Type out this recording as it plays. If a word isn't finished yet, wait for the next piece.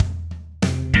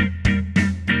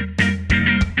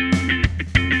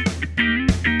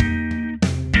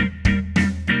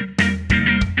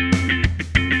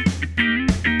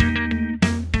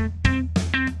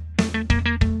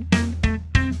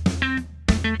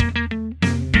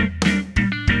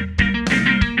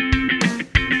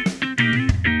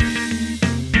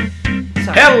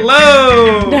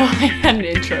Hello! No, I had an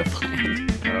intro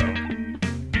planned.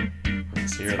 Oh.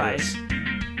 Let's hear this.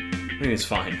 I think it's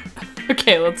fine.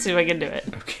 Okay, let's see if I can do it.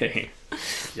 Okay.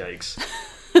 Yikes.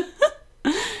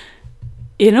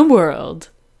 In a world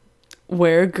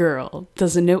where a girl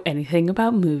doesn't know anything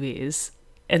about movies,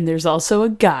 and there's also a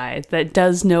guy that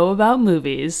does know about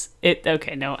movies.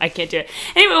 Okay, no, I can't do it.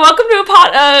 Anyway, welcome to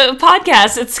a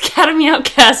podcast. It's Academy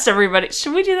Outcast, everybody.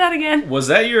 Should we do that again? Was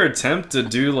that your attempt to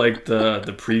do like the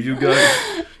preview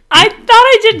guide? I thought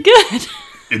I did good.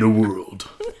 In a world.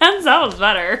 That sounds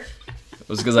better. It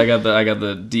was because I got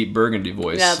the deep burgundy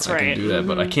voice. That's right. I can do that,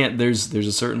 but I can't. There's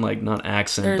a certain like not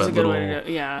accent, There's but a good little way to do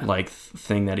it, yeah. like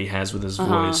thing that he has with his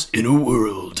voice. In a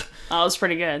world That was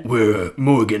pretty good. where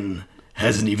Morgan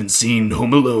hasn't even seen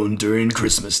Home Alone during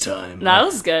Christmas time. That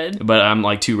was good. But I'm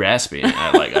like too raspy.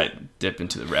 I dip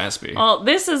into the raspy. Well,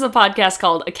 this is a podcast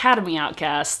called Academy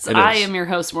Outcasts. It I is. am your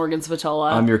host, Morgan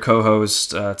Spatola. I'm your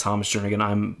co-host, Thomas Jernigan.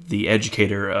 I'm the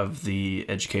educator of the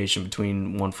education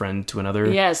between one friend to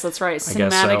another. Yes, that's right. I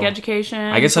guess Cinematic so. education.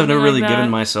 I guess I've something never really like that. given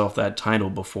myself that title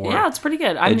before. Yeah, it's pretty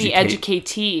good. I'm the Educate.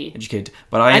 educatee. Educate.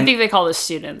 But I I think they call this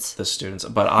students. the students,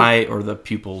 or the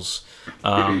pupils.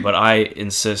 But I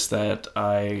insist that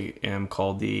I am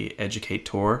called the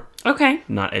educator, Okay.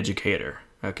 not educator.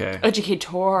 Okay.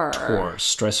 Educator. Tour.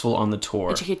 Stressful on the tour.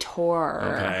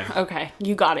 Educator. Okay.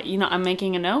 You got it. You know, I'm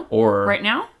making a note Or right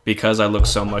now. because I look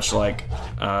so much like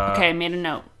Okay, I made a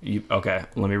note. okay,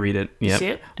 let me read it. Yep. see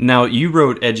it? Now, you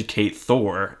wrote Educate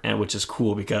Thor, and which is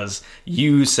cool because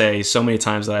you say so many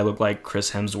times that I look like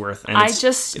Chris Hemsworth, and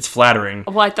it's flattering.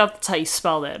 Well, I thought that's how you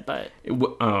spelled it, but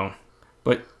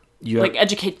But you have, like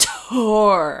educator.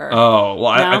 oh,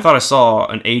 well, No? I thought I saw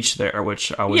an H there,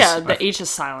 which I was Yeah, the H is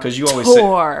silent. because you always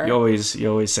Tor. say you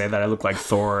always say that I look like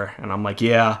Thor, and I'm like,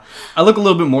 yeah, I look a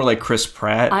little bit more like Chris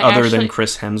Pratt, I other than actually-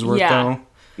 Chris Hemsworth, Yeah. though.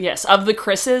 Yes, of the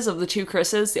two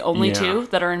Chris's, the only Yeah. two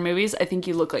that are in movies, I think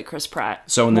you look like Chris Pratt.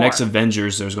 So in the more. next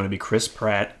Avengers, there's going to be Chris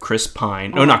Pratt, Chris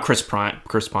Pine. No, not Chris Pine.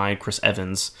 Chris Pine, Chris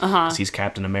Evans. Because he's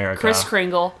Captain America. Chris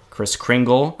Kringle. Chris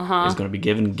Kringle is going to be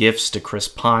giving gifts to Chris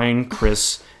Pine,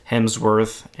 Chris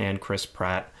Hemsworth, and Chris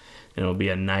Pratt. And it'll be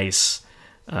a nice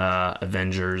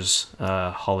Avengers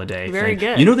holiday Very thing.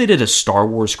 good. You know they did a Star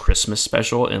Wars Christmas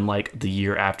special in like the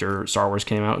year after Star Wars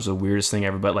came out. It was the weirdest thing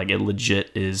ever, but like it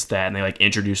legit is that, and they like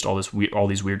introduced all these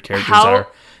weird characters that are.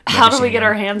 How do we get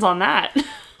our hands on that?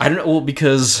 I don't know. Well,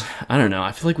 because I don't know.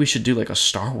 I feel like we should do like a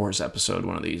Star Wars episode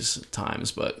one of these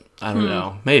times, but I don't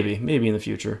know. Maybe in the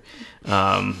future.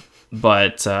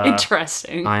 But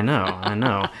Interesting. I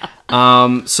know.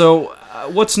 So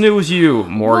what's new with you,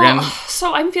 Morgan? Well,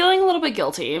 so I'm feeling a little bit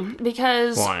guilty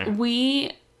because Why?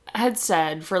 we had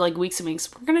said for like weeks and weeks,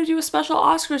 we're going to do a special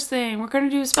Oscars thing. We're going to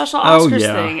do a special Oh, Oscars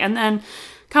yeah. thing. And then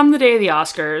come the day of the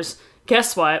Oscars,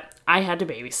 guess what? I had to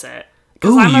babysit.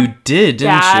 'Cause Ooh, I'm a you did,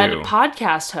 didn't bad you?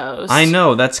 podcast host. I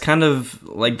know. That's kind of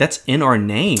like that's in our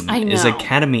name. I know. Is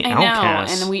Academy I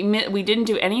Outcast. know. And we didn't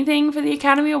do anything for the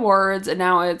Academy Awards, and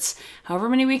now it's however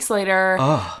many weeks later.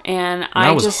 Ugh. And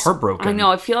I was just heartbroken. I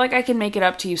know. I feel like I can make it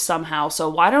up to you somehow. So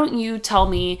why don't you tell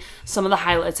me some of the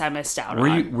highlights I missed out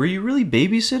on? Were you really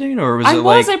babysitting, or was I it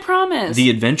was. like I promise. The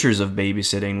Adventures of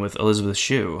Babysitting with Elizabeth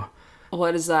Shue?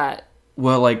 What is that?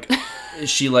 Well, like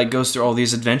she like goes through all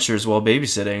these adventures while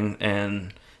babysitting,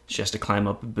 and she has to climb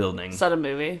up a building. Is that a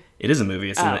movie? It is a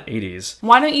movie. It's Oh. in the 80s.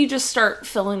 Why don't you just start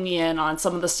filling me in on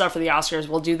some of the stuff for the Oscars?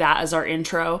 We'll do that as our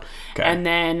intro, Okay. and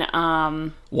then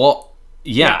Well,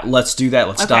 yeah, Yeah. let's do that.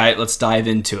 Okay. Let's dive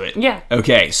into it. Yeah.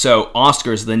 Okay, so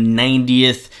Oscars, the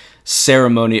 90th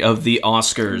ceremony of the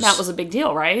Oscars. that was a big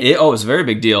deal, right? It was a very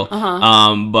big deal.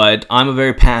 But I'm a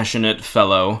very passionate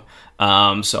fellow.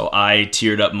 So I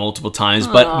teared up multiple times,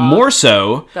 but more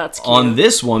so That's cute. on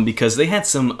this one because they had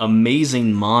some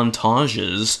amazing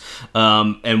montages,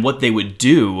 and what they would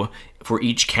do for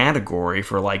each category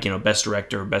for like, best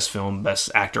director, best film, best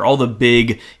actor, all the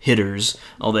big hitters,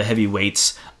 all the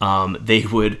heavyweights, they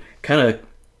would kind of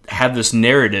have this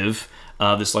narrative,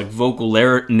 this like vocal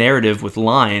narrative with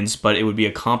lines, but it would be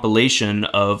a compilation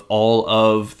of all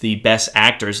of the best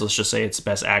actors. Let's just say it's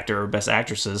best actor or best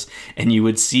actresses, and you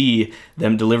would see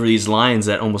them deliver these lines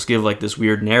that almost give like this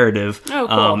weird narrative. Oh,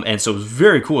 cool. And so it was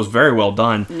very cool. It was very well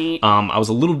done. Neat. I was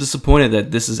a little disappointed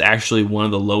that this is actually one of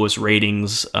the lowest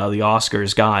ratings the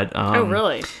Oscars got. Oh,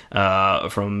 really?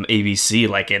 From ABC,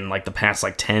 like in like the past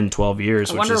like 10, 12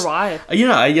 years. I wonder why.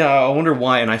 I wonder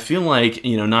why, and I feel like,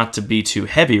 not to be too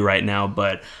heavy right now,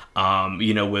 but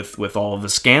with all of the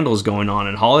scandals going on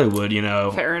in Hollywood,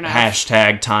 Fair enough.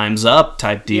 hashtag times up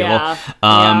type deal. Yeah.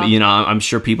 I'm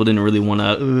sure people didn't really want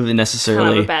to necessarily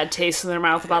Kind of a bad taste in their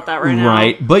mouth about that right now.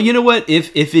 Right. But you know what?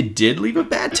 If it did leave a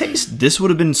bad taste, this would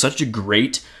have been such a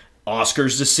great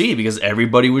Oscars to see because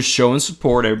everybody was showing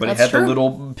support. Everybody That's had true. the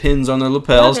little pins on their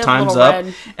lapels, Yeah, they had times little up.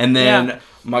 red. And then Yeah.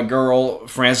 my girl,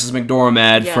 Frances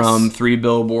McDormand Yes. from 3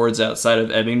 Billboards Outside of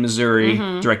Ebbing, Missouri,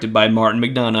 directed by Martin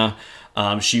McDonagh.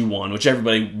 She won, which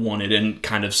everybody wanted and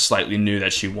kind of slightly knew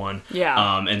that she won.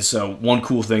 Yeah. And so one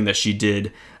cool thing that she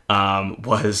did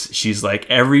was she's like,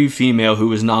 every female who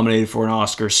was nominated for an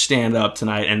Oscar, stand up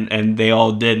tonight, and they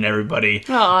all did, and everybody.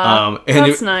 Aw, And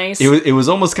that's nice. It was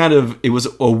almost kind of, it was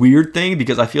a weird thing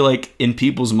because I feel like in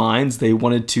people's minds they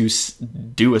wanted to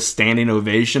do a standing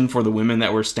ovation for the women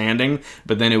that were standing,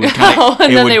 but then it would kind of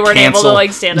and then they weren't able to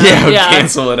like stand up. Yeah, it would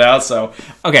cancel it out. So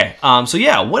okay, so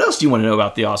yeah, what else do you want to know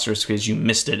about the Oscars? Because you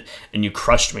missed it and you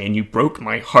crushed me and you broke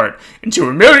my heart into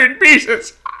a million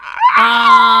pieces.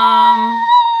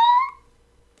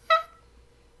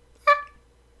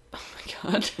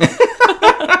 God.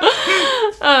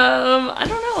 I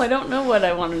don't know. I don't know what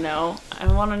I want to know. I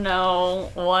want to know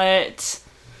what.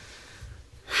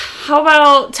 How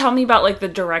about tell me about like the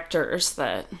directors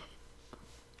that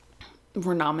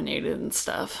were nominated and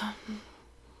stuff.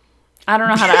 I don't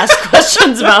know how to ask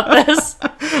questions about this.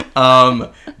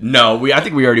 No, I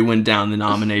think we already went down the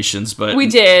nominations, but We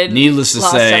did. Needless to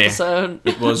last say, episode.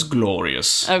 it was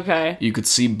glorious. Okay. You could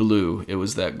see blue. It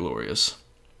was that glorious.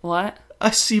 What? I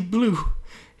see blue.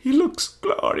 He looks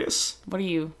glorious. What are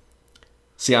you?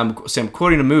 See, I'm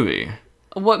quoting a movie,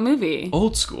 What movie?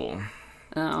 Old School,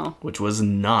 Oh. which was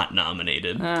not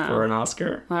nominated for an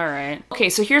Oscar. All right. Okay,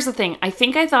 so here's the thing. I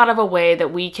think I thought of a way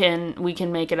that we can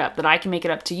make it up. That I can make it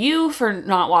up to you for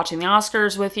not watching the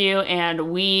Oscars with you,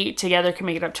 and we together can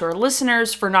make it up to our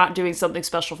listeners for not doing something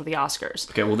special for the Oscars.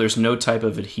 Okay, well, there's no type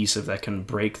of adhesive that can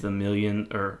break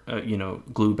the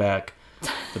glue back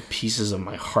the pieces of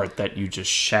my heart that you just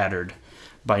shattered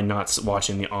by not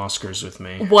watching the Oscars with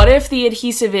me. What if the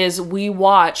adhesive is we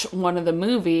watch one of the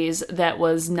movies that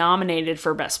was nominated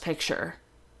for Best Picture?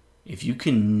 If you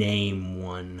can name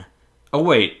one. Oh,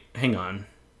 wait, hang on.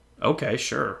 Okay,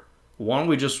 sure. Why don't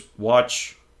we just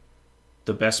watch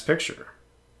the Best Picture?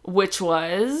 Which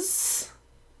was...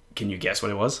 Can you guess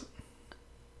what it was?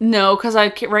 No, because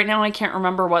right now I can't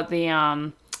remember what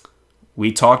the...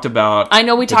 We talked about... I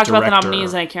know we talked about the director,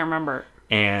 nominees and I can't remember.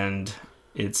 And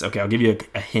it's... Okay, I'll give you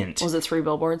a hint. Was it 3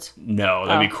 Billboards? No,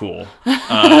 that'd be cool.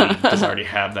 Because I already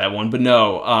have that one. But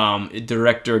no,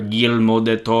 director Guillermo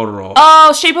del Toro.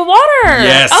 Oh, Shape of Water!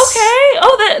 Yes. Okay.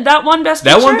 Oh, that won Best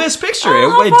Picture? That won Best Picture.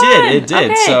 Oh, It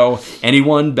did. Okay. So, and he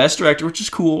won Best Director, which is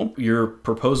cool. Your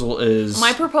proposal is...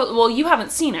 My proposal... Well, you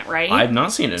haven't seen it, right? I've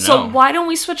not seen it, no. So why don't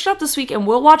we switch it up this week and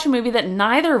we'll watch a movie that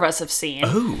neither of us have seen.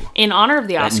 Ooh. In honor of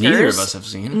the That Oscars. neither of us have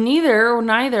seen. Neither,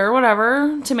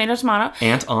 whatever. Tomato, tomato.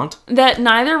 Aunt. That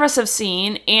neither of us have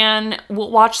seen, and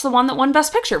we'll watch the one that won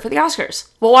Best Picture for the Oscars.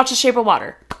 We'll watch The Shape of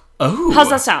Water. Oh. How's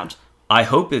that sound? I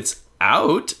hope it's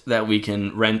out that we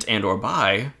can rent and or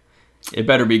buy. It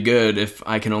better be good if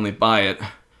I can only buy it.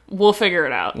 We'll figure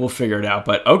it out. We'll figure it out.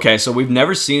 But okay, so we've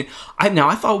never seen...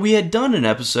 I thought we had done an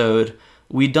episode.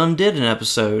 We did an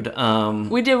episode.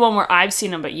 We did one where I've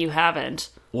seen them, but you haven't.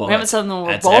 Well, We haven't seen them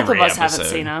where that's both of every us haven't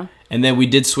episode. seen them. And then we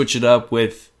did switch it up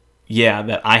with... Yeah,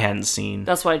 that I hadn't seen.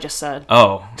 That's what I just said.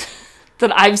 Oh.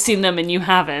 That I've seen them and you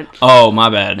haven't. Oh, my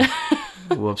bad.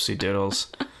 Whoopsie doodles.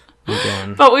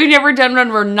 Again. But we've never done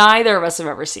one where neither of us have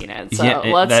ever seen it. So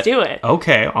let's do it.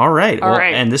 Okay, all right. All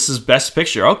right. And this is Best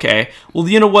Picture. Okay. Well,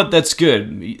 you know what? That's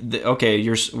good. Okay,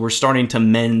 we're starting to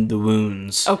mend the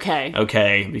wounds. Okay.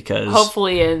 Okay, because...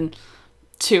 Hopefully in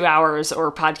 2 hours or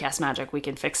podcast magic, we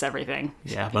can fix everything.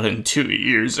 Yeah, but in 2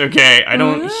 years, okay? I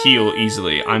don't heal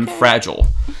easily. I'm fragile.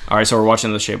 All right, so we're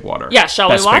watching The Shape of Water. Yeah, shall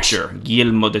Best we watch? Picture.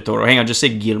 Guillermo del Toro. Hang on, just say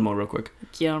Guillermo real quick.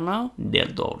 Guillermo Del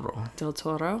Toro. del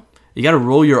Toro. You gotta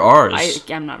roll your R's.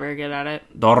 I'm not very good at it.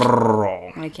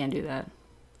 Toro. I can't do that.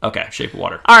 Okay, Shape of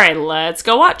Water. All right, let's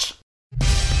go watch.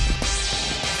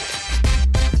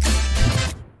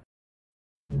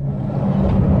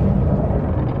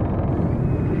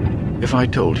 If I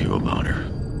told you about her,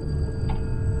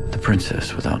 the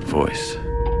princess without voice,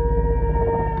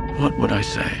 what would I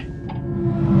say?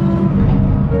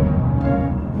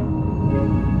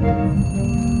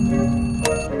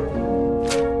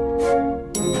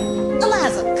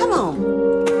 Eliza, come on.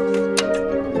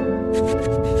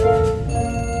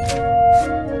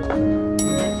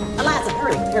 Eliza,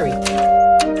 hurry.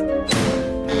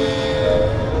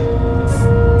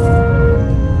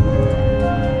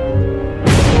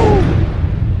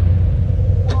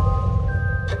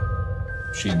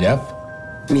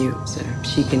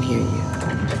 He can hear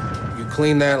you. You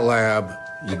clean that lab,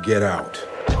 you get out.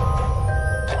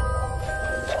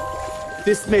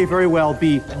 This may very well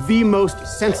be the most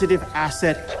sensitive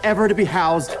asset ever to be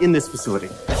housed in this facility.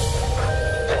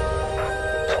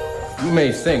 You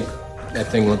may think that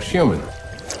thing looks human.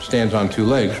 Stands on two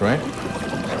legs, right?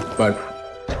 But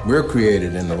we're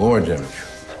created in the Lord's image.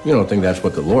 You don't think that's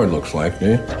what the Lord looks like,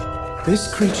 do you?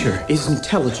 This creature is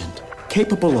intelligent,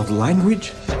 capable of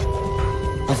language,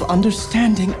 of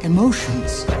understanding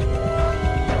emotions.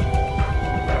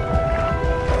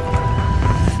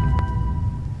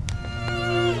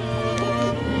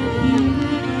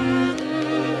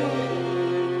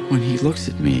 When he looks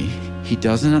at me, he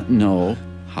does not know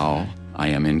how I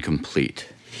am incomplete.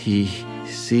 He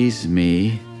sees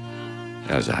me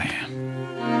as I am.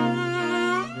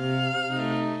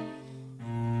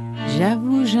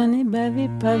 J'avoue, je n'ai bavé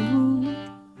pas vous,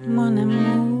 mon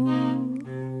amour.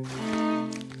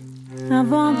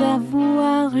 Avant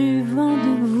d'avoir eu vent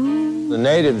de vous. The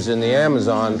natives in the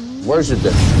Amazon worshiped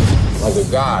it like a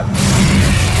god.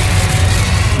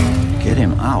 Get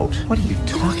him out. What are you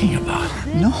talking about?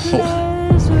 No.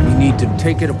 We need to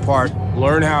take it apart,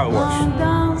 learn how it works.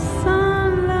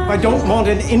 I don't want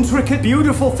an intricate,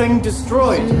 beautiful thing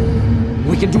destroyed.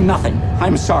 We can do nothing.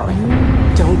 I'm sorry.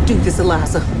 Don't do this,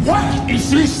 Eliza. What is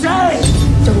she saying?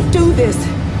 Don't do this.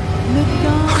 Oh,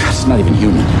 God, it's not even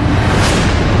human.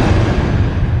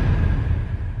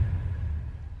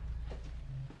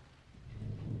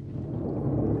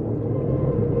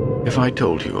 If I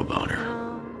told you about her,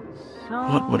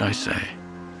 what would I say?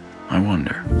 I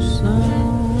wonder.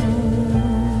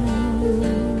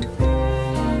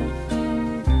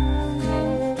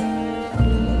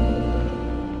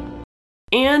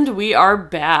 And we are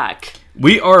back.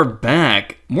 We are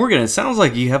back. Morgan, it sounds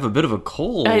like you have a bit of a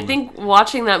cold. I think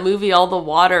watching that movie, all the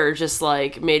water just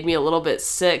like made me a little bit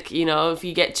sick. You know, if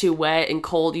you get too wet and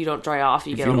cold, you don't dry off.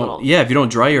 You get a little. Yeah, if you don't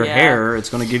dry your hair, it's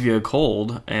going to give you a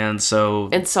cold. And so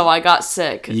I got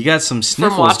sick. You got some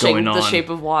sniffles from watching going on. The Shape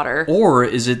of Water. Or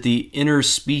is it the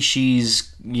interspecies,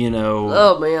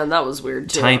 Oh man, that was weird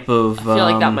too. Type of. I feel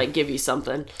like that might give you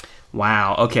something.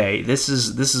 Wow. Okay. This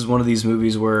is one of these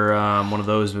movies where one of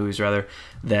those movies rather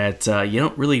that you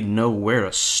don't really know where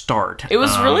to start. It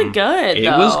was really good.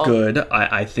 It was good.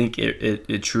 I think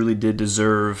it truly did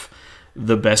deserve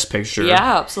the Best Picture.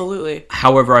 Yeah, absolutely.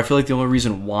 However, I feel like the only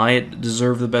reason why it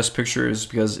deserved the Best Picture is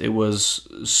because it was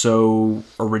so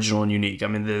original and unique. I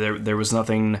mean, there was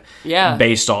nothing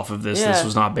based off of this. Yeah. This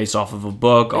was not based off of a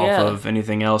book, off of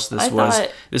anything else. This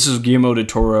is Guillermo del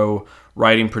Toro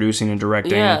writing, producing, and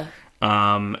directing. Yeah. It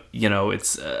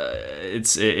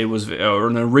was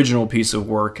an original piece of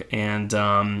work, and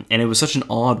it was such an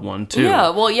odd one too. Yeah,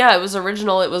 well, yeah, it was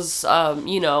original. It was,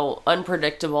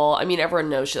 unpredictable. I mean, everyone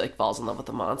knows she like falls in love with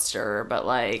the monster, but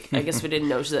like, I guess we didn't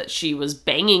know that she was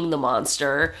banging the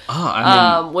monster,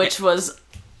 which was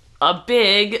a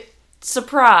big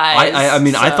surprise.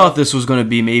 I thought this was going to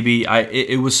be maybe.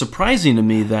 It was surprising to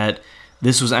me that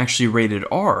this was actually rated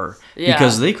R,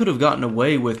 because they could have gotten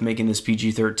away with making this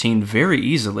PG-13 very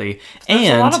easily. There's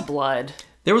a lot of blood.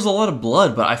 There was a lot of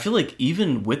blood, but I feel like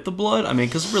even with the blood, I mean,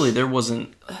 because really there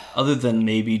wasn't, other than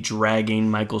maybe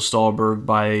dragging Michael Stahlberg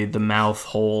by the mouth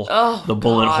hole, the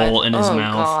bullet hole in his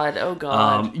mouth. Oh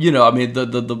God!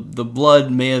 The blood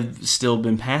may have still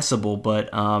been passable, but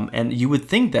and you would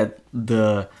think that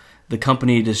the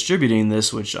company distributing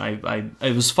this, which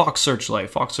it was Fox Searchlight.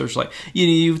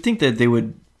 You would think that they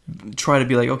would try to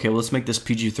be like, okay, well, let's make this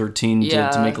PG-13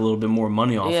 to make a little bit more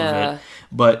money off of it.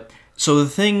 But so the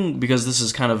thing, because this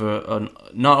is kind of a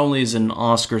not only is an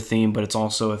Oscar theme, but it's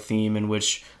also a theme in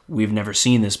which we've never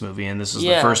seen this movie, and this is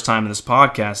the first time in this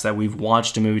podcast that we've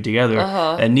watched a movie together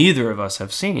that neither of us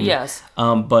have seen. Yes.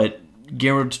 But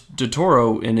Guillermo del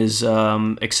Toro, in his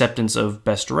acceptance of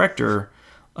Best Director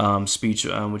speech,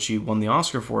 which he won the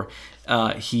Oscar for,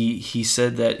 he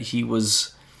said that he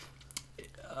was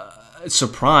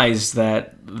surprised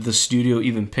that the studio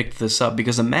even picked this up,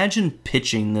 because imagine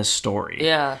pitching this story.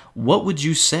 Yeah. What would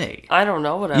you say? I don't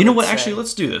know what I would You know what? say. Actually,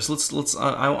 let's do this. Let's.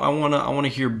 I wanna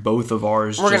hear both of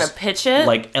ours. We're gonna pitch it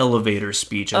like elevator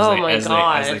speech, as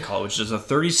they call it, which is a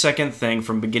 30-second thing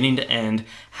from beginning to end.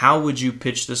 How would you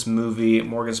pitch this movie,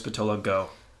 Morgan Spatola? Go.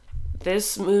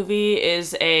 This movie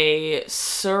is a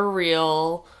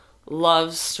surreal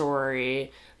love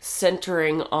story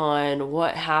centering on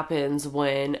what happens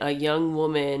when a young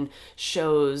woman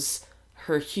shows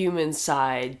her human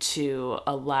side to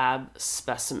a lab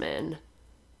specimen.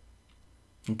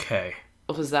 Okay.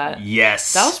 Was that?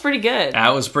 Yes. That was pretty good.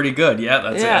 That was pretty good.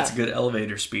 Yeah, that's a good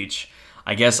elevator speech.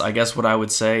 I guess what I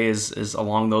would say is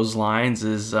along those lines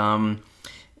is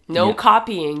No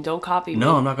copying. Don't copy me.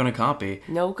 No, I'm not going to copy.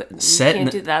 No, you Set can't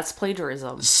in- do that's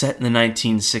plagiarism. Set in the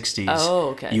 1960s. Oh,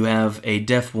 okay. You have a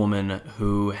deaf woman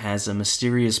who has a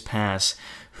mysterious past,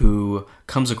 who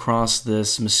comes across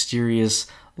this mysterious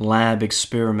lab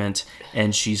experiment,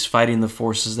 and she's fighting the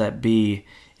forces that be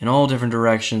in all different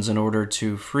directions in order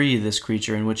to free this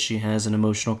creature in which she has an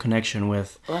emotional connection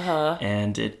with.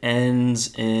 And it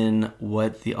ends in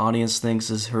what the audience thinks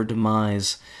is her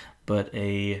demise, but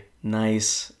a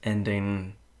nice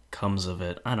ending comes of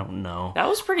it. I don't know. That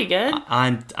was pretty good.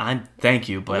 I'm thank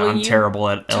you, but Well, I'm you terrible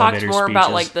at Talked elevator more speeches.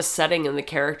 about like the setting and the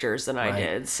characters than I Right.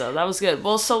 did, so that was good.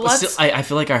 Well, so But let's. still, I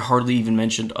feel like I hardly even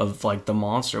mentioned of like the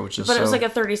monster, which is But so... it was like a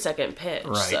 30-second pitch,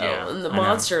 Right, so yeah, and the I know.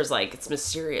 monster is like it's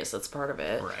mysterious. That's part of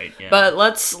it, Right, yeah. But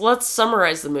let's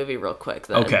summarize the movie real quick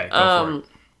then. Okay, go for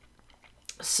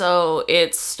it. So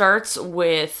it starts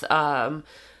with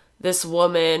this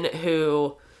woman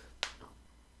who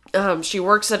she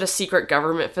works at a secret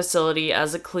government facility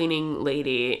as a cleaning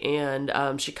lady, and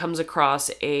she comes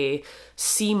across a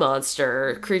sea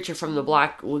monster, creature from the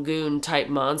Black Lagoon type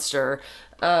monster,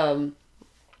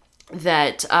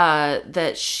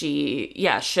 that she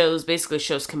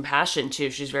shows compassion to.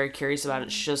 She's very curious about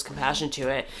it. She shows compassion to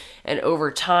it, and over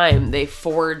time they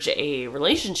forge a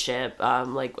relationship,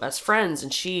 like as friends.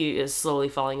 And she is slowly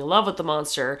falling in love with the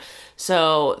monster.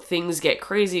 So things get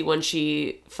crazy when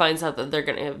she finds out that they're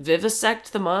gonna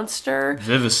vivisect the monster,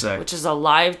 Vivisect. which is a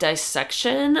live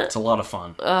dissection. It's a lot of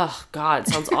fun. Oh God,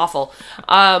 sounds awful.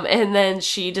 And then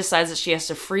she decides that she has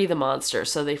to free the monster.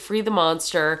 So they free the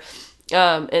monster.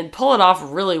 And pull it off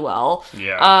really well.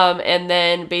 Yeah. And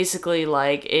then basically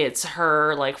like it's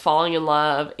her like falling in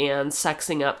love and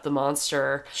sexing up the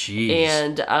monster. Jeez.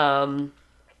 And I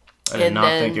did and not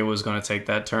then- think it was going to take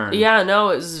that turn. yeah, no,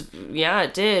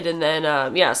 it did. And then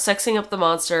sexing up the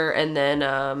monster, and then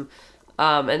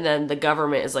the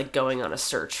government is like going on a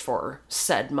search for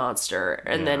said monster.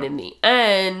 And then Yeah. in the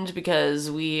end, because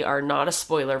we are not a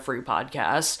spoiler-free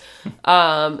podcast,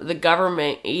 the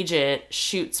government agent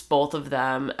shoots both of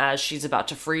them as she's about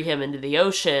to free him into the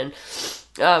ocean.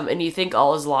 And you think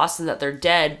all is lost and that they're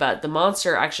dead, but the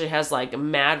monster actually has like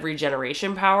mad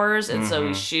regeneration powers, and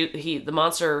so the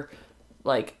monster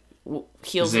like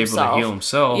heals He's able to himself. heal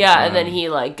himself, Yeah, and then and- he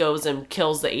like goes and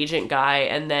kills the agent guy,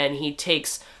 and then he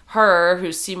takes her,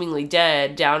 who's seemingly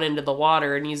dead, down into the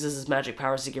water and uses his magic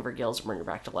powers to give her gills and bring her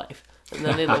back to life. And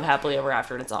then they live happily ever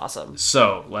after, and it's awesome.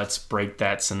 So let's break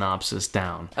that synopsis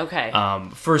down. Okay.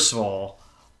 First of all,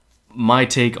 my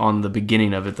take on the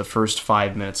beginning of it, the first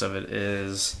 5 minutes of it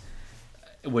is,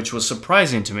 which was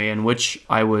surprising to me, and which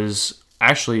I was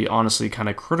actually honestly kind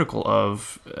of critical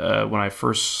of when I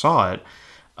first saw it,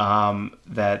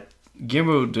 that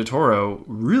Guillermo del Toro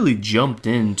really jumped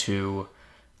into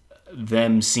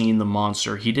them seeing the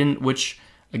monster. He didn't, which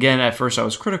again at first I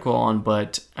was critical on,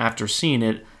 but after seeing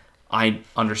it, I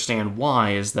understand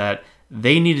why. Is that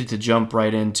they needed to jump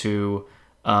right into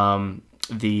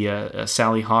the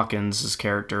Sally Hawkins'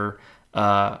 character,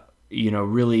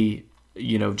 really,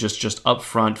 just up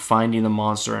front finding the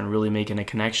monster and really making a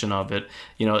connection of it.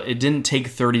 It didn't take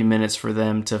 30 minutes for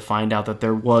them to find out that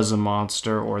there was a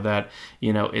monster, or that,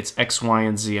 it's X, Y,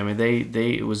 and Z. I mean,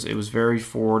 it was very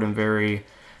forward and very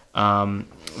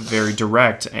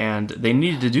direct, and they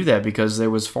needed to do that because there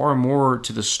was far more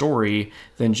to the story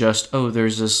than just,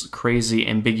 there's this crazy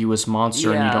ambiguous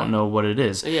monster and you Yeah. don't know what it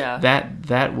is. Yeah.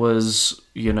 That was,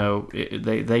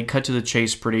 they cut to the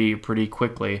chase pretty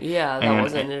quickly. Yeah, that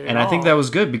wasn't it at And I think all. that was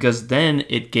good because then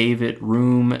it gave it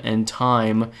room and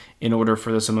time in order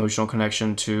for this emotional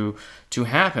connection to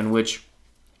happen, which,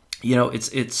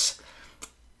 it's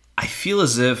I feel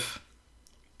as if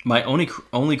my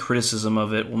only criticism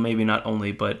of it, well, maybe not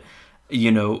only, but,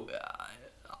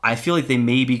 I feel like they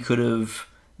maybe could have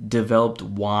developed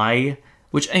why,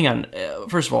 which, hang on,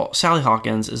 first of all, Sally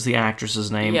Hawkins is the actress's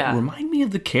name. Yeah. Remind me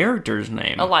of the character's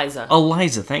name. Eliza.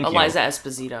 Eliza, thank you. Eliza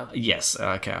Esposito. Yes,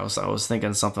 okay, I was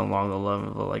thinking something along the line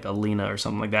of like Alina or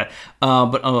something like that.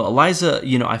 But Eliza,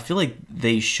 I feel like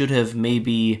they should have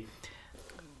maybe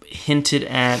hinted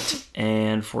at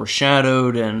and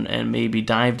foreshadowed and maybe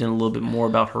dived in a little bit more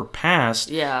about her past,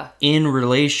 Yeah. in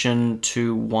relation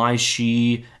to why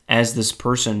she, as this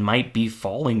person, might be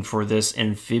falling for this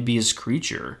amphibious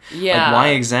creature. Yeah. Like, why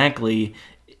exactly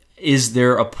is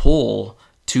there a pull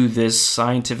to this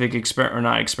scientific experiment, or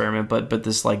not experiment, but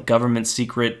this like government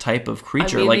secret type of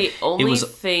creature? I mean, like, the only it was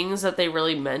things that they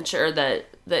really mention, or that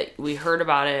we heard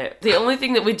about it, the only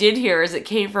thing that we did hear is it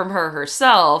came from her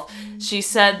herself. She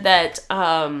said that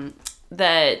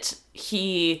that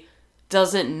he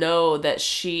doesn't know that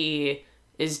she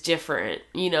is different,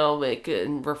 like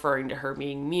in referring to her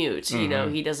being mute.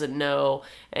 He doesn't know,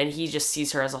 and he just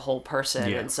sees her as a whole person.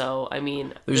 Yeah. And so, I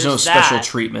mean, there's no special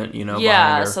treatment, behind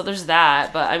her. So there's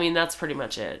that, but I mean, that's pretty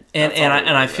much it. And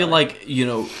I feel like,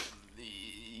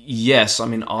 yes, I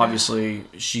mean, obviously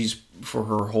she's, for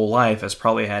her whole life, has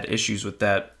probably had issues with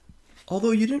that.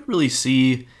 Although you didn't really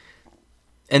see,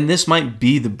 and this might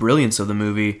be the brilliance of the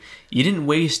movie, you didn't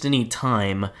waste any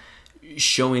time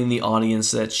showing the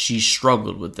audience that she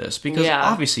struggled with this, because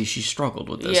obviously she struggled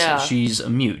with this. She's a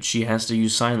mute. She has to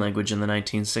use sign language in the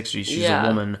 1960s. She's a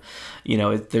woman.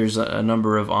 There's a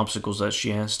number of obstacles that she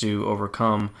has to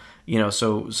overcome.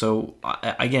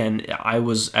 Again, I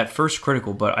was at first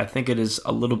critical, but I think it is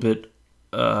a little bit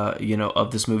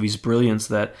of this movie's brilliance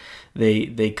that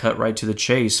they cut right to the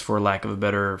chase, for lack of a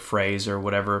better phrase or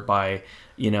whatever, by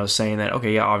saying that,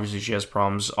 okay, yeah, obviously she has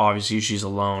problems, obviously she's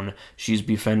alone, she's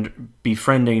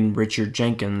befriending Richard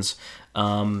Jenkins'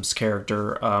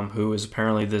 character, who is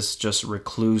apparently this just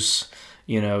recluse,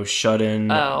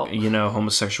 shut-in,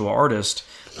 homosexual artist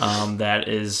that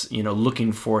is,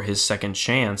 looking for his second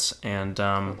chance.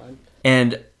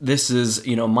 And this is,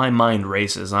 my mind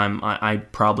races. I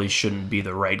probably shouldn't be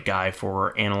the right guy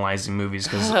for analyzing movies,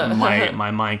 because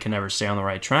my mind can never stay on the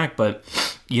right track. But,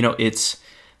 it's,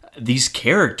 these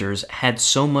characters had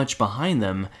so much behind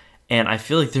them, and I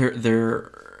feel like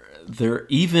they're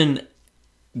even,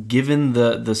 given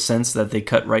the sense that they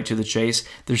cut right to the chase,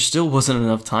 there still wasn't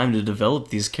enough time to develop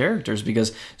these characters,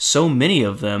 because so many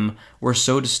of them were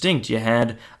so distinct. You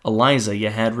had Eliza, you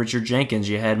had Richard Jenkins,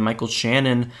 you had Michael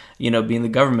Shannon, being the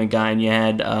government guy, and you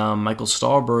had Michael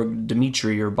Stahlberg,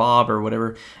 Dimitri or Bob or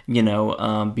whatever,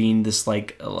 being this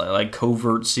like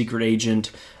covert secret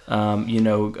agent,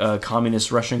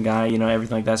 communist Russian guy,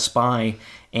 everything like that, spy.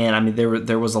 And I mean,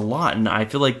 there was a lot, and I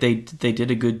feel like they did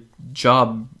a good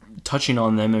job touching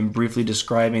on them and briefly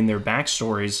describing their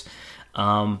backstories,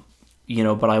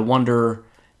 but I wonder,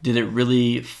 did it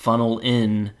really funnel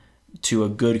in to a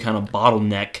good kind of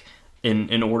bottleneck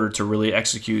in order to really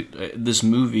execute this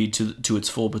movie to its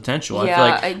full potential? Yeah, I feel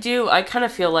like, I do. I kind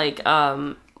of feel like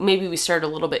maybe we started a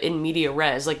little bit in media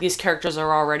res. Like, these characters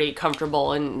are already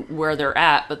comfortable in where they're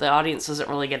at, but the audience doesn't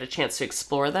really get a chance to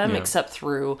explore them except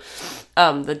through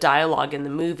the dialogue in the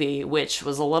movie, which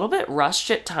was a little bit rushed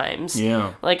at times.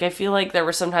 Yeah. Like, I feel like there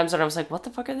were some times when I was like, what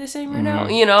the fuck are they saying right now?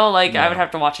 I would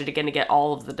have to watch it again to get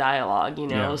all of the dialogue,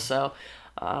 So,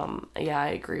 I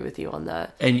agree with you on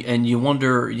that. And you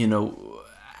wonder,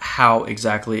 how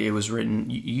exactly it was written.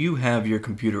 You have your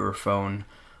computer or phone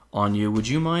on you. Would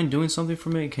you mind doing something for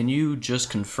me? Can you just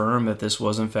confirm that this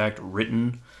was in fact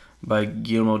written by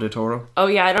Guillermo del Toro? Oh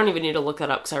yeah, I don't even need to look that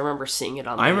up because I remember seeing it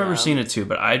on. I remember seeing it too,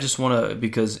 but I just want to,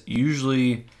 because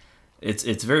usually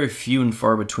it's very few and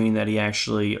far between that he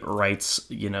actually writes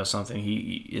something.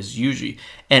 He is usually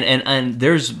and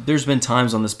there's been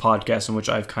times on this podcast in which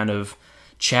I've kind of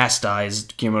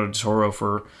chastised Guillermo del Toro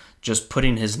for just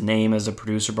putting his name as a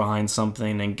producer behind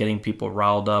something and getting people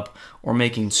riled up, or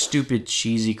making stupid,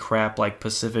 cheesy crap like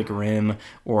Pacific Rim,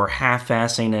 or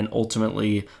half-assing and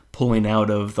ultimately pulling out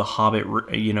of the Hobbit,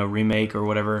 remake or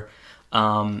whatever.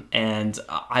 And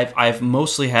I've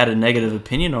mostly had a negative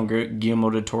opinion on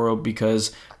Guillermo del Toro,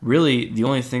 because really the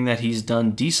only thing that he's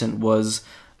done decent was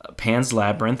Pan's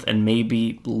Labyrinth and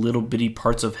maybe little bitty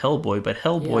parts of Hellboy. But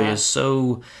Hellboy is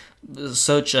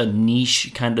such a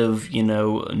niche kind of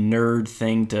nerd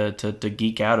thing to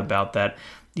geek out about, that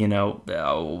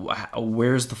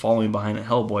where's the following behind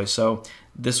Hellboy? So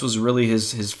this was really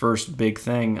his first big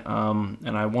thing,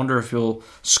 and I wonder if he'll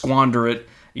squander it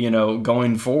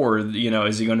going forward.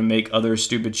 Is he going to make other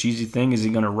stupid cheesy things? Is he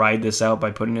going to ride this out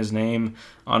by putting his name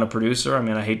on a producer? I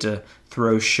mean, I hate to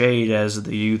throw shade, as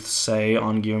the youth say,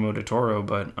 on Guillermo del Toro,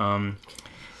 but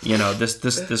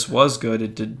this was good.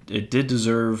 It did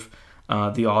deserve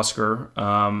the Oscar.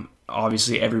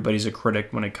 Obviously, everybody's a critic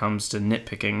when it comes to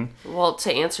nitpicking. Well,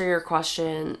 to answer your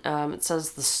question, it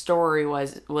says the story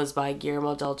was by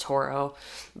Guillermo del Toro,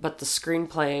 but the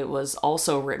screenplay was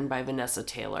also written by Vanessa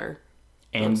Taylor.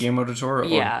 And Guillermo del Toro?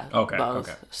 Yeah, okay, both.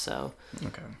 Okay. So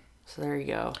there you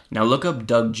go. Now look up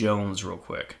Doug Jones real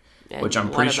quick. And which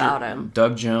I'm pretty sure him?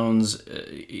 Doug Jones,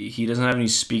 he doesn't have any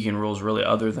speaking roles really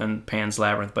other than Pan's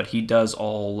Labyrinth, but he does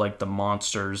all like the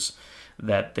monsters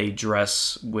that they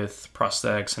dress with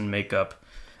prosthetics and makeup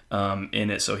in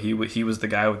it. So he was the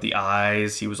guy with the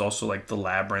eyes. He was also like the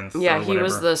labyrinth. Yeah, he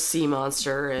was the sea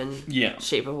monster in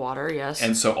Shape of Water. Yes.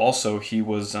 And so also he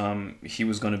was going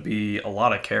to be a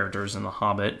lot of characters in The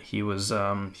Hobbit. He was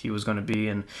going to be,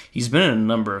 and he's been in a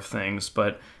number of things,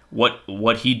 but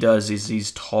what he does is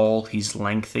he's tall, he's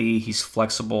lengthy, he's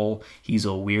flexible, he's a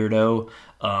weirdo,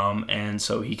 and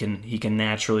so he can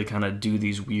naturally kind of do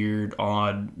these weird,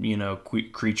 odd,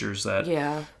 creatures that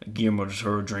Guillermo del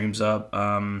Toro dreams up.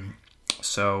 There's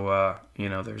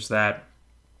that.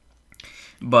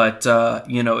 But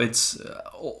it's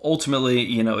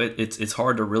ultimately it's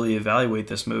hard to really evaluate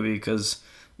this movie because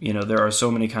there are so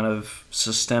many kind of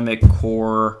systemic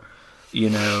core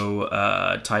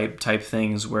type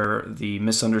things where the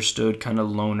misunderstood kind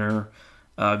of loner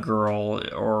girl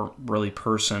or really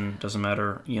person, doesn't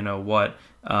matter what,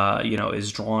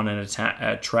 is drawn and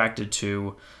attracted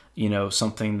to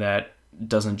something that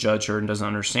doesn't judge her and doesn't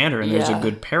understand her, and there's a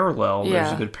good parallel.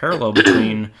 There's a good parallel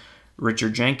between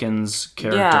Richard Jenkins'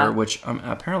 character, which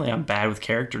apparently I'm bad with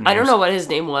character names. I don't know what his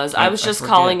name was. I was just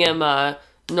calling him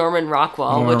Norman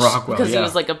Rockwell, because he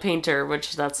was like a painter,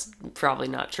 which that's probably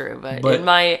not true. But in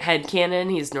my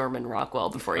headcanon, he's Norman Rockwell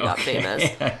before he got famous.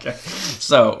 Okay.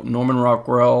 So Norman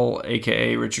Rockwell,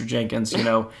 aka Richard Jenkins,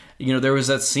 there was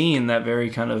that scene, that very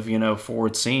kind of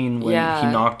forward scene when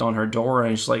he knocked on her door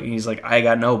and he's like, I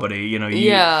got nobody, you're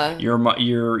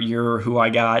who I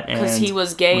got, and because he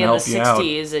was gay in the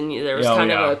 60s, and there was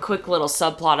kind of a quick little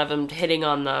subplot of him hitting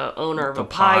on the owner of a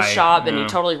pie shop, and he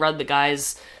totally read the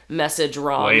guy's message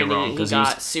wrong, and he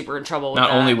got super in trouble with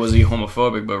not that. only was he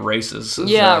homophobic but racist.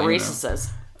 Racist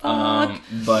as fuck.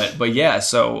 But yeah,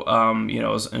 so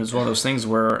it's one of those things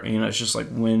where it's just like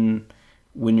when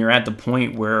you're at the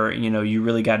point where you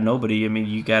really got nobody. I mean,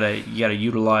 you gotta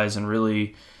utilize and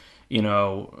really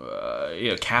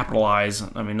capitalize.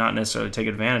 I mean, not necessarily take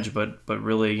advantage, but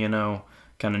really kind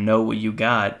of know what you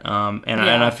got. And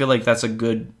I feel like that's a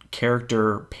good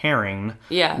character pairing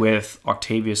with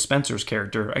Octavia Spencer's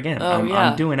character. Again,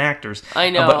 I'm doing actors. I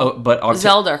know. But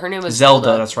Zelda, her name was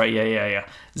Zelda. That's right. Yeah.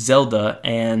 Zelda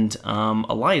and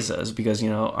Eliza's, because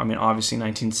obviously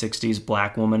 1960s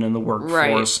black woman in the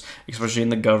workforce, especially in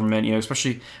the government.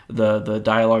 especially the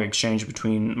dialogue exchange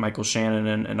between Michael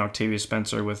Shannon and Octavia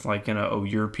Spencer with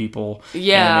your people. He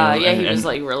was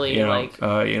like really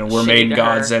we're made in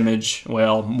God's image.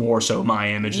 Well, more so my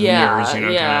image than yours. Kind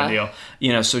of deal.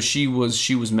 So she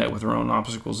was met with her own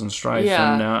obstacles and strife,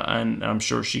 and I'm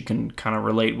sure she can kind of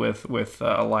relate with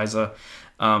Eliza.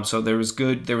 So there was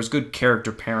good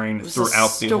character pairing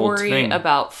throughout the whole thing. Story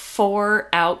about 4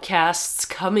 outcasts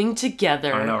coming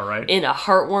together. I know, right? In a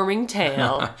heartwarming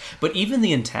tale. But even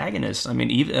the antagonist,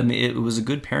 it was a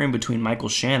good pairing between Michael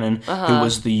Shannon, who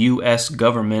was the U.S.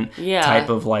 government type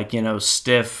of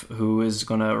stiff, who is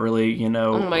gonna really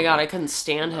Oh my god, I couldn't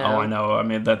stand him. Oh, I know. I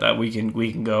mean that we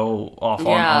can go off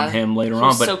on him later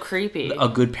on, but so creepy. A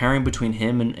good pairing between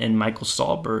him and Michael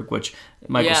Stahlberg, which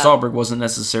Michael Stahlberg wasn't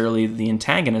necessarily the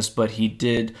antagonist, but he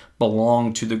did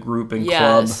belong to the group and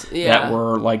club that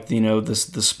were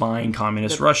the spying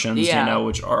communist Russians,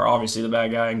 which are obviously the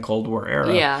bad guy in Cold War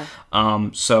era. Yeah.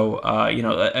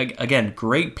 Again,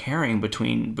 great pairing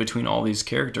between all these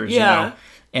characters.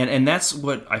 And that's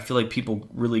what I feel like people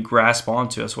really grasp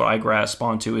onto. That's what I grasp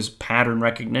onto is pattern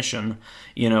recognition.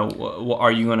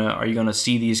 Are you gonna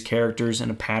see these characters in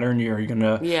a pattern? Are you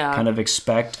gonna kind of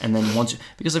expect, and then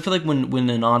because I feel like when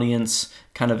an audience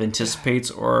kind of anticipates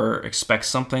or expects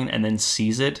something and then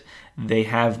sees it, they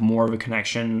have more of a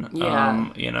connection,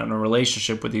 and a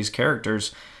relationship with these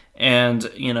characters. And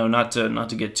not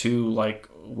to get too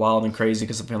wild and crazy,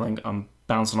 because I feel like I'm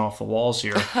bouncing off the walls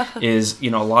here. Is a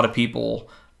lot of people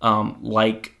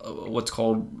what's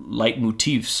called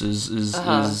leitmotifs is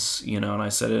and I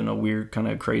said it in a weird kind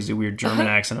of crazy weird German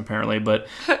accent apparently, but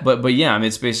yeah, I mean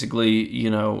it's basically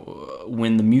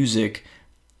when the music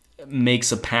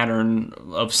makes a pattern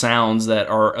of sounds that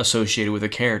are associated with a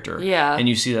character. Yeah. And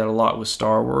you see that a lot with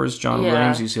Star Wars, John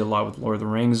Williams. You see a lot with Lord of the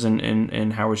Rings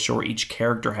and Howard Shore. Each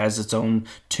character has its own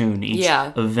tune, each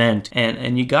event.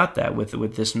 And you got that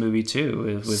with this movie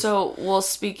too.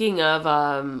 Speaking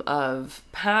of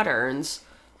patterns,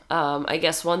 I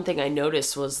guess one thing I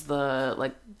noticed was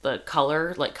the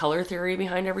color theory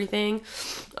behind everything.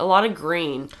 A lot of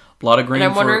green. And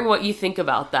I'm wondering what you think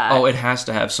about that. Oh, it has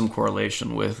to have some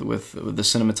correlation with the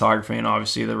cinematography and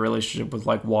obviously the relationship with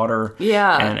water.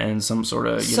 Yeah. And some sort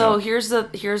of here's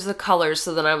the colors.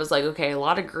 So then I was like, okay, a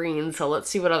lot of green. So let's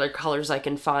see what other colors I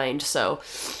can find. So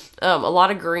a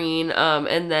lot of green.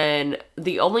 And then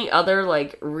the only other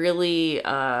really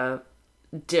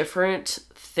different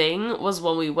thing was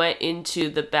when we went into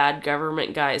the bad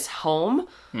government guy's home.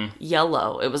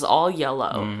 Yellow. It was all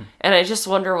yellow. And I just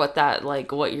wonder what that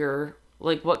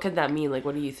what could that mean?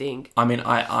 What do you think? I mean,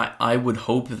 I would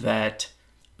hope that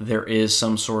there is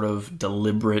some sort of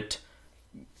deliberate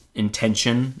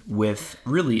intention with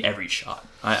really every shot.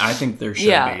 I think there should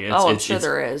Yeah. be. I'm sure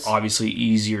there is. Obviously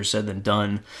easier said than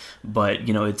done, but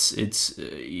you know, it's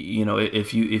you know,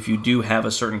 if you do have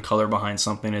a certain color behind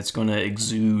something, it's going to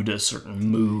exude a certain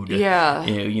mood. Yeah.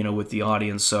 You know, with the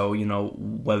audience. So you know,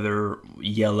 whether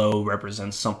yellow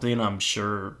represents something, I'm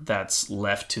sure that's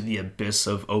left to the abyss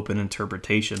of open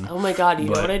interpretation. Oh my god, you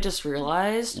know But- what I just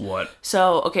realized? What?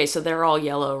 So, okay, so they're all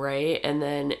yellow, right? And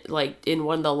then, like, in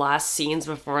one of the last scenes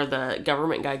before the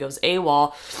government guy goes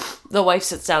AWOL, the wife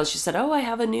sits down, she said, "Oh, I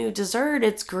have a new dessert,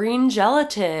 it's green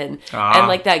gelatin." And,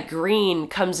 like, that green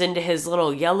comes into his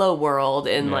little yellow world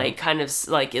and, like, kind of,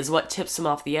 like, is what tips him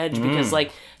off the edge because,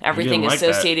 like, everything like that.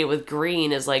 associated with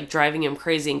green is, like, driving him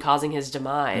crazy and causing his Is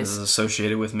demise.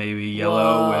 associated with maybe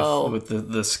yellow Whoa. with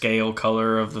the scale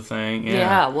color of the thing.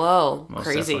 Yeah, whoa, Most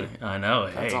crazy. definitely. I know.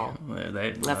 That's hey, all.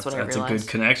 that's what I that's a good realized.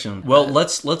 connection. Well,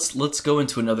 let's go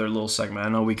into another little segment. I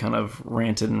know we kind of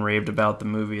ranted and raved about the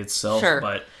movie itself, Sure.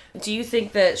 but Do you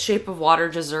think that Shape of Water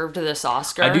deserved this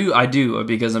Oscar? I do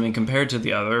because I mean compared to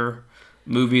the other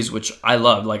movies, which I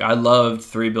loved, like I loved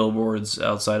Three Billboards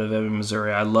Outside of Ebbing,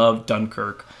 Missouri. I loved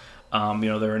Dunkirk. You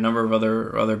know, there are a number of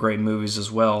other great movies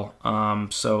as well.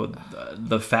 So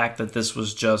the fact that this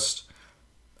was just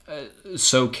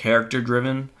so character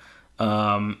driven,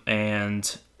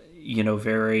 and you know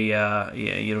very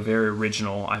very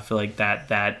original. I feel like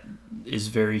that is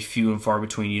very few and far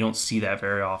between. You don't see that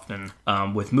very often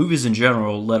with movies in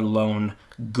general, let alone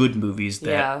good movies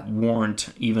that warrant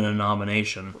even a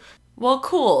nomination. Well,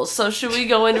 cool. So should we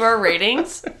go into our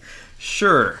ratings?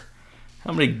 Sure.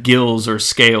 How many gills or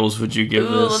scales would you give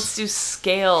Ooh, this? let's do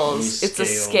scales. Ooh, It's a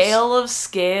scales. scale of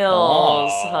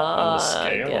scales. On the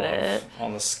scale Get it?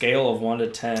 On the scale of 1 to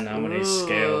 10, how many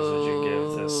scales would you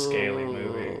give this scaly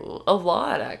movie? A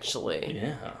lot, actually.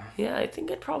 Yeah. Yeah, I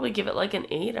think I'd probably give it like an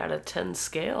 8 out of 10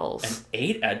 scales.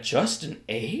 8 at just an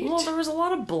 8? Well, there was a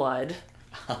lot of blood.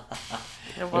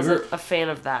 I wasn't a fan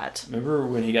of that. Remember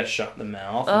when he got shot in the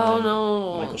mouth? Oh, and then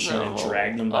no. Michael Shannon no.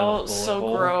 dragged him by the bullet so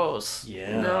hole? gross.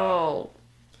 Yeah. No.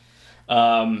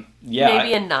 Yeah.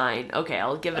 Maybe a 9. Okay,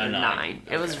 I'll give it a 9.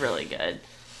 It was really good.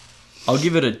 I'll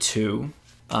give it a 2.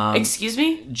 Excuse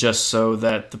me? Just so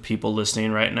that the people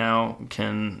listening right now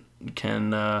can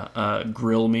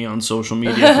grill me on social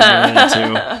media for giving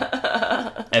it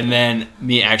a 2. And then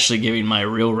me actually giving my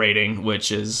real rating,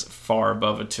 which is far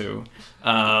above a 2.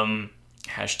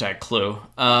 Hashtag clue.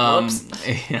 Whoops.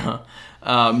 Yeah.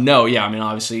 No, yeah, I mean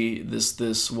obviously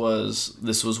this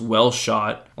was well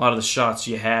shot. A lot of the shots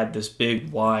you had this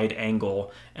big wide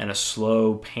angle and a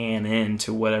slow pan in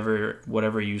to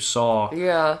whatever you saw.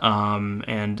 Yeah.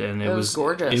 And it was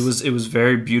gorgeous. It was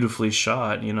very beautifully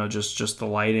shot, you know, just the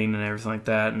lighting and everything like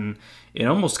that, and it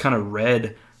almost kind of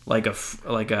read like a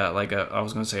I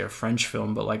was gonna say a French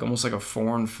film, but like almost like a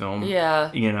foreign film.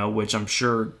 Yeah. You know, which I'm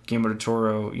sure Guillermo del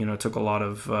Toro, you know, took a lot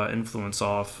of influence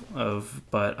off of,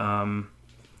 but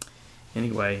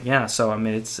anyway, yeah. So I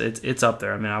mean, it's up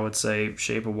there. I mean, I would say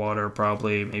Shape of Water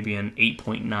probably maybe an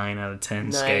 8.9 out of 10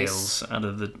 Nice. scales out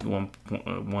of the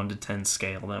 1 to 10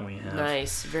 scale that we have.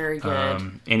 Nice. Very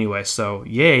good. Anyway, so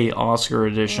yay Oscar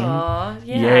edition. Aw,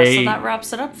 yeah, Yay. so that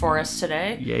wraps it up for us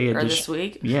today. Yay Or edition. this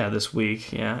week. Yeah, this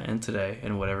week. Yeah, and today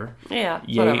and whatever. Yeah,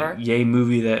 Yay, whatever. Yay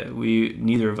movie that we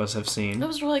neither of us have seen. It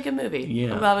was a really good movie.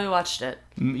 Yeah. I'm glad we watched it.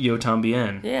 Yo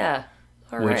Tambien. Yeah.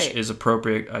 All Which right. is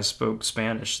appropriate. I spoke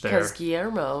Spanish there. Because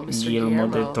Mr. Guillermo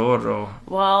del Toro.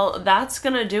 Well, that's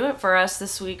going to do it for us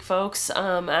this week, folks.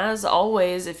 As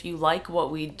always, if you like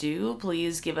what we do,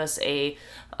 please give us a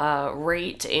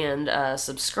rate and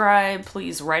subscribe.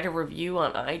 Please write a review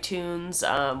on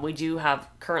iTunes. We do have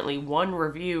currently 1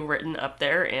 review written up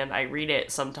there, and I read it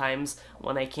sometimes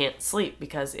when I can't sleep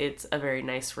because it's a very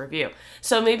nice review.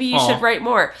 So maybe you should write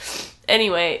more.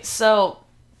 Anyway, so...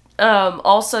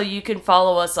 also, you can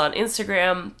follow us on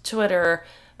Instagram, Twitter,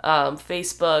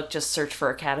 Facebook. Just search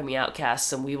for Academy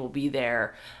Outcasts and we will be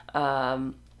there.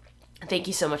 Thank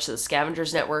you so much to the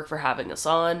Scavengers Network for having us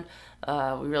on.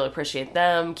 We really appreciate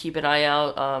them. Keep an eye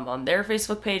out on their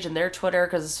Facebook page and their Twitter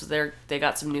because they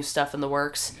got some new stuff in the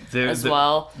works as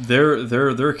well.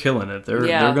 They're killing it. They're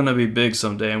Yeah. gonna be big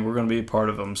someday, and we're gonna be a part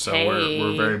of them. So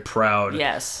we're very proud.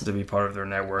 Yes. To be part of their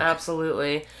network.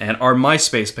 Absolutely. And our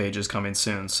MySpace page is coming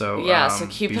soon. So Yeah, so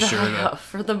keep be an sure eye to out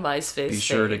for the MySpace be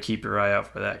sure to page. keep your eye out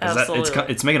for that because Absolutely.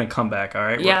 it's making a comeback. All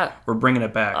right. Yeah. We're bringing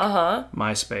it back.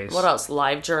 MySpace. What else?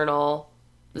 LiveJournal,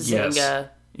 Zynga. Yes.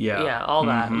 Yeah. all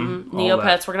that. Mm-hmm. Neopets.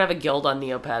 that. We're gonna have a guild on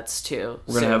Neopets too.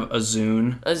 We're going to have a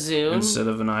Zune. Instead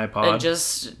of an iPod. And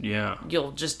just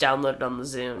you'll just download it on the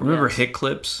Zune. Remember hit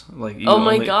clips? Like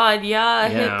my god,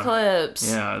 hit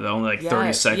clips. Yeah, the only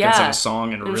 30 seconds of a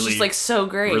song and really, just so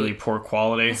great, really poor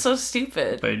quality. It's so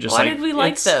stupid. But just why did we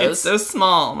like those? It's so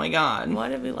small. Oh my god. Why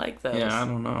did we like those? Yeah, I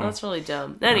don't know. That's really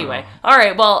dumb. Anyway, all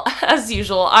right. Well, as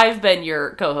usual, I've been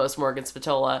your co-host Morgan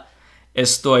Spatola.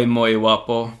 Estoy muy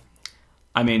guapo.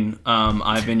 I've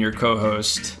been your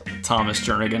co-host, Thomas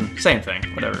Jernigan. Same thing,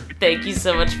 whatever. Thank you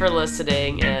so much for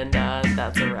listening, and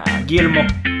that's a wrap. Guillermo.